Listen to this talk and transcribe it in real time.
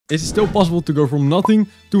Is it still possible to go from nothing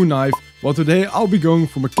to a knife? Well, today I'll be going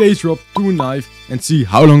from a case drop to a knife and see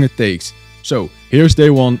how long it takes. So, here's day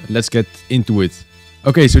 1, let's get into it.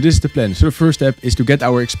 Okay, so this is the plan. So the first step is to get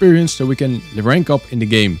our experience so we can rank up in the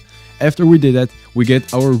game. After we did that, we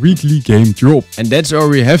get our weekly game drop. And that's where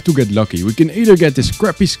we have to get lucky. We can either get this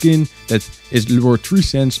crappy skin that is worth 3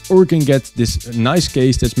 cents, or we can get this nice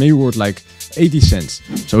case that's maybe worth like 80 cents.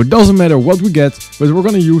 So it doesn't matter what we get, but we're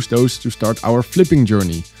gonna use those to start our flipping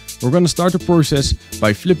journey. We're gonna start the process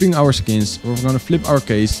by flipping our skins. We're gonna flip our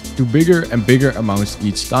case to bigger and bigger amounts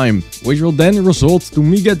each time, which will then result to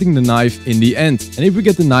me getting the knife in the end. And if we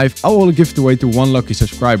get the knife, I will give it away to 1 lucky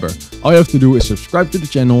subscriber. All you have to do is subscribe to the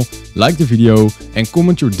channel, like the video, and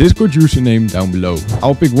comment your Discord username down below.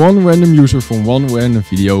 I'll pick 1 random user from 1 random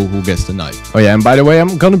video who gets the knife. Oh yeah, and by the way,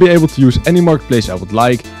 I'm gonna be able to use any marketplace I would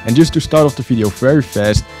like. And just to start off the video very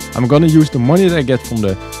fast, I'm gonna use the money that I get from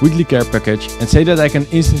the weekly care package and say that I can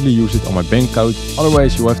instantly use it on my bank account.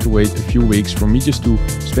 Otherwise you have to wait a few weeks for me just to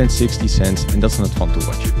spend 60 cents, and that's not fun to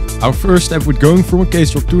watch. Our first step with going from a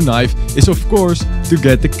case drop to a knife is of course to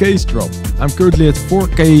get the case drop. I'm currently at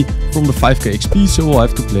 4k from the 5k XP, so we'll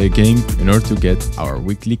have to play a game in order to get our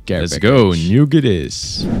weekly care package. Let's go, nuke it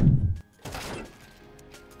is.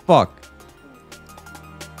 Fuck.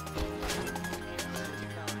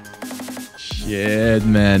 Shit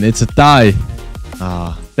man, it's a tie.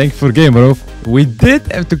 Thank you for the game, bro. We did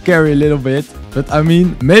have to carry a little bit, but I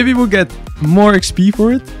mean, maybe we'll get more XP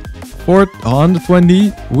for it. For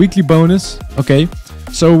 120 weekly bonus. Okay,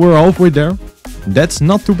 so we're halfway there. That's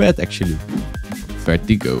not too bad actually.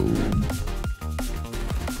 Vertigo.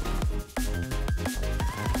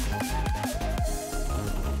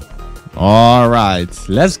 Alright,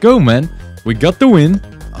 let's go man. We got the win.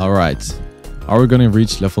 Alright, are we gonna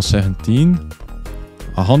reach level 17?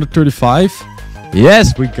 135.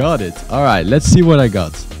 Yes, we got it. Alright, let's see what I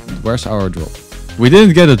got. Where's our drop? We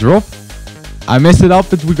didn't get a drop. I messed it up,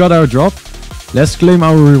 but we got our drop. Let's claim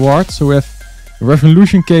our reward. So we have a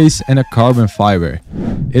revolution case and a carbon fiber.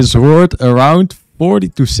 It's worth around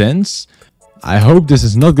 42 cents. I hope this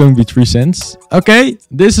is not going to be 3 cents. Okay,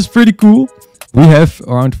 this is pretty cool. We have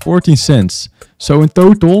around 14 cents. So in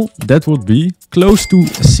total, that would be close to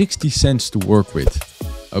 60 cents to work with.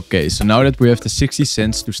 Okay, so now that we have the 60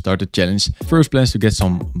 cents to start the challenge, first plan is to get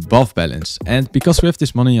some buff balance. And because we have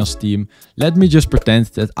this money on Steam, let me just pretend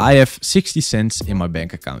that I have 60 cents in my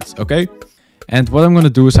bank account, okay? And what I'm gonna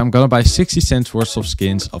do is I'm gonna buy 60 cents worth of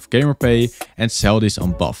skins of GamerPay and sell this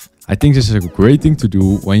on buff. I think this is a great thing to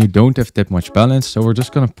do when you don't have that much balance, so we're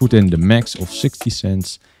just gonna put in the max of 60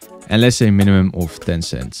 cents and let's say minimum of 10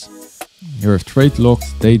 cents. Here we have trade locked.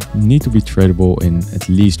 They need to be tradable in at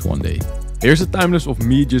least 1 day. Here's a timelapse of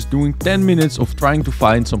me just doing 10 minutes of trying to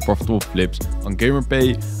find some profitable flips on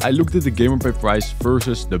GamerPay. I looked at the GamerPay price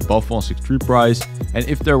versus the buff 163 price, and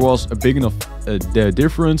if there was a big enough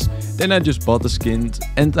difference, then I just bought the skins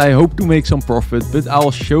and I hope to make some profit, but I'll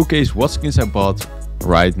showcase what skins I bought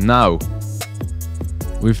right now.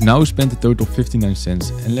 We've now spent a total of 59 cents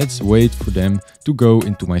and let's wait for them to go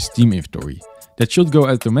into my Steam inventory. That should go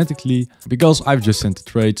automatically because I've just sent the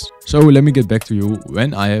trades. So let me get back to you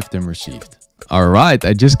when I have them received. Alright,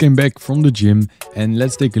 I just came back from the gym and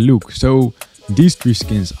let's take a look. So these 3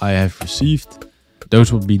 skins I have received.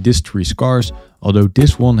 Those would be these 3 scars. Although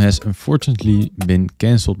this one has unfortunately been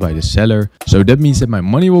cancelled by the seller. So that means that my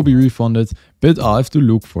money will be refunded, but I'll have to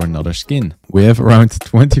look for another skin. We have around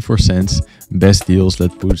 24 cents. Best deals,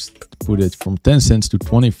 let's put it from 10 cents to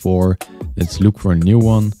 24. Let's look for a new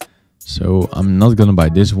one. So I'm not gonna buy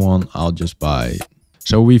this one, I'll just buy.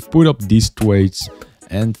 So we've put up these trades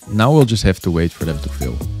and now we'll just have to wait for them to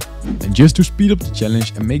fill. And just to speed up the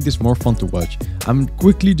challenge and make this more fun to watch, I'm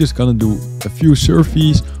quickly just gonna do a few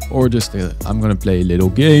surveys or just I'm gonna play a little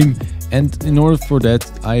game. And in order for that,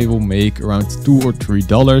 I will make around $2 or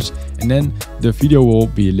 $3 and then the video will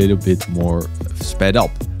be a little bit more sped up.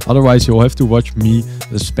 Otherwise, you'll have to watch me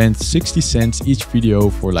spend 60 cents each video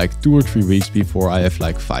for like 2 or 3 weeks before I have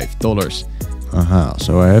like $5.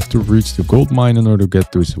 So I have to reach the gold mine in order to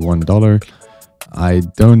get to $1. I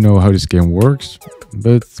don't know how this game works,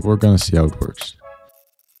 but we're gonna see how it works.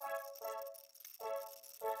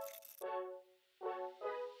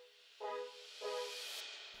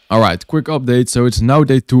 Alright, quick update. So it's now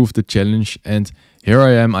day 2 of the challenge and here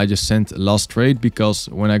I am. I just sent a last trade because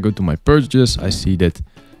when I go to my purchases, I see that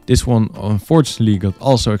this one unfortunately got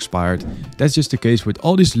also expired. That's just the case with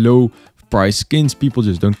all these low price skins. People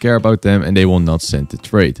just don't care about them and they will not send the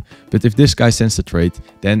trade. But if this guy sends the trade,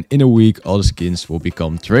 then in a week all the skins will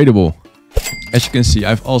become tradable. As you can see,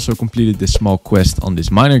 I've also completed this small quest on this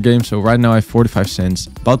miner game. So right now I have 45 cents.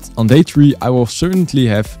 But on day 3, I will certainly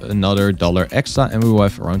have another $1 extra. And we will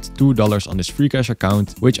have around $2 on this free cash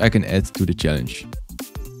account, which I can add to the challenge.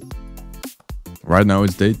 Right now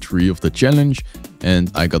it's day 3 of the challenge. And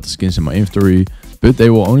I got the skins in my inventory. But they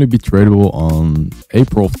will only be tradable on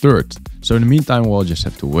April 3rd. So in the meantime, we'll just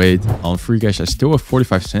have to wait. On free cash, I still have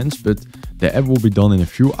 45 cents. But the app will be done in a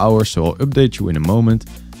few hours. So I'll update you in a moment.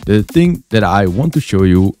 The thing that I want to show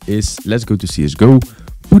you is, let's go to CSGO,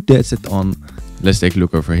 put that set on. Let's take a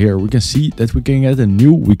look over here. We can see that we can get a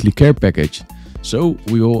new weekly care package. So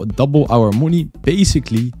we will double our money,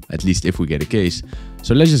 basically, at least if we get a case.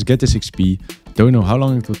 So let's just get this XP. Don't know how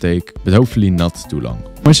long it will take, but hopefully not too long.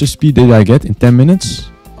 How much XP did I get in 10 minutes?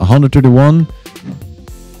 131.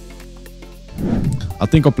 I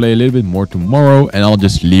think I'll play a little bit more tomorrow and I'll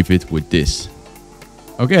just leave it with this.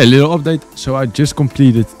 Okay, a little update. So I just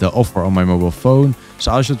completed the offer on my mobile phone.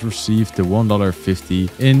 So I should receive the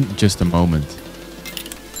 $1.50 in just a moment.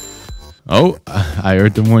 Oh, I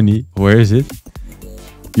heard the money. Where is it?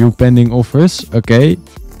 View pending offers. Okay.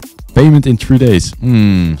 Payment in 3 days.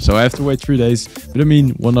 So I have to wait 3 days. But I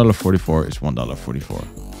mean, $1.44 is $1.44.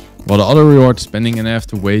 While the other reward is pending and I have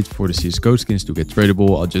to wait for the CSGO skins to get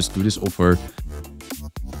tradable, I'll just do this offer.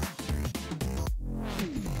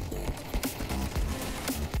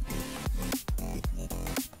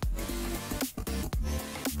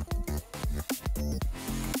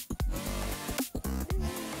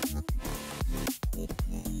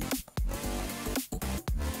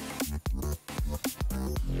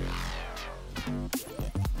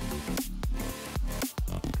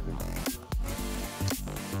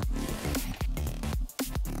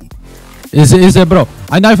 Is it, bro?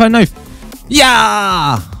 I knife.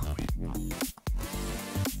 Yeah!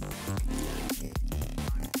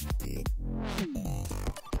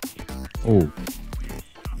 Oh.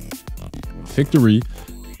 Victory.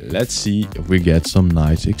 Let's see if we get some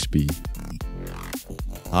nice XP.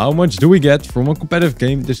 How much do we get from a competitive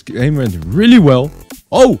game? This game went really well.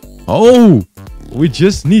 Oh! We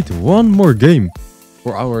just need one more game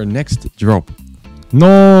for our next drop.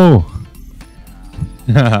 No!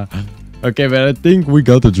 Okay, but I think we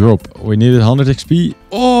got the drop. We needed 100 XP.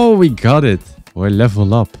 Oh, we got it. We're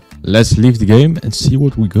level up. Let's leave the game and see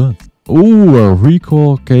what we got. Oh, a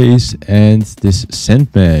recall case and this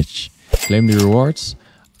sand match. Claim the rewards.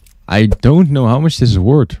 I don't know how much this is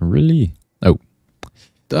worth, really. Oh.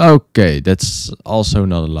 Okay, that's also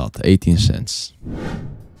not a lot. 18 cents.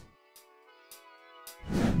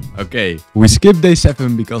 Okay, we skipped day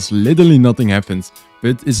 7 because literally nothing happened.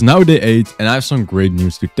 But it's now day 8 and I have some great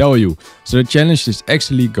news to tell you. So the challenge is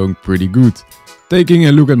actually going pretty good. Taking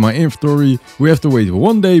a look at my inventory, we have to wait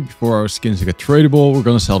 1 day before our skins get tradable. We're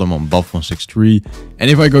gonna sell them on buff163. And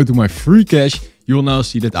if I go to my free cash, you will now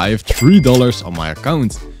see that I have $3 on my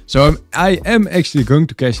account. So I am actually going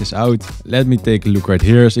to cash this out. Let me take a look right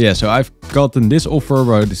here. So yeah, so I've gotten this offer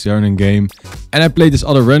about this random game. And I played this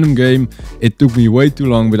other random game. It took me way too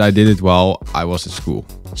long, but I did it while I was at school.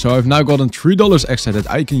 So I've now gotten $3 extra that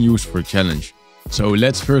I can use for a challenge. So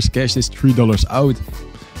let's first cash this $3 out.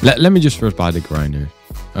 Let me just first buy the grinder.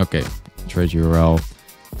 Okay, trade URL.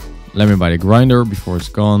 Let me buy the grinder before it's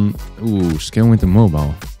gone. Ooh, skin with the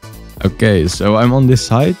mobile. Okay, so I'm on this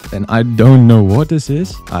side and I don't know what this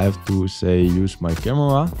is. I have to say use my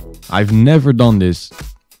camera. I've never done this.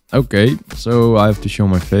 Okay, so I have to show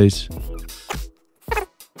my face.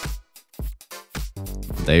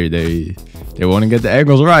 They want to get the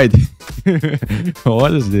angles right.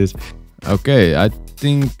 What is this? Okay, I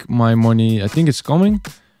think my money, I think it's coming.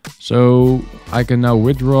 So I can now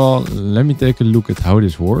withdraw. Let me take a look at how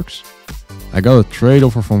this works. I got a trade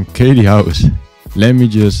offer from Katie House. Let me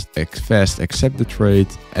just fast accept the trade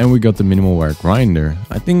and we got the minimal wear grinder.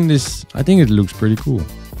 I think it looks pretty cool.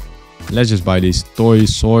 Let's just buy this toy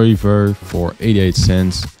Soiver for 88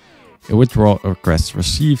 cents. A withdrawal request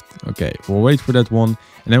received. Okay, we'll wait for that one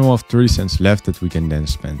and then we'll have 30 cents left that we can then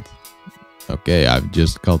spend. Okay, I've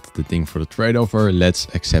just got the thing for the trade offer. Let's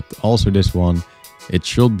accept also this one. It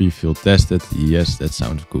should be field tested. Yes, that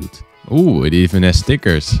sounds good. Ooh, it even has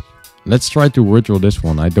stickers. Let's try to withdraw this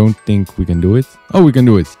one. I don't think we can do it. Oh, we can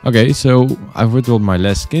do it. Okay, so I've withdrawn my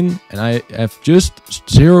last skin and I have just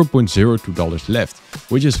 $0.02 left,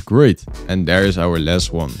 which is great. And there is our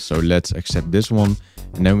last one. So let's accept this one.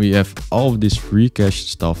 And then we have all of this free cash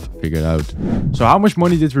stuff figured out. So how much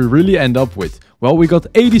money did we really end up with? Well, we got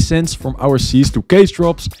 80 cents from our C's to case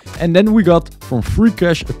drops. And then we got from free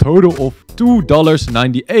cash a total of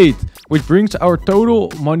 $2.98, which brings our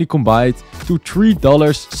total money combined to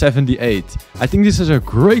 $3.78. I think this is a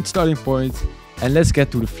great starting point. And let's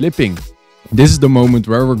get to the flipping. This is the moment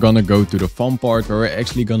where we're gonna go to the fun part where we're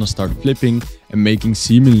actually gonna start flipping and making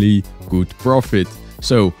seemingly good profit.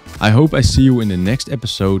 So I hope I see you in the next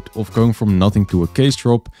episode of going from nothing to a case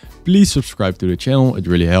drop. Please subscribe to the channel, it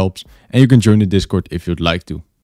really helps, and you can join the Discord if you'd like to.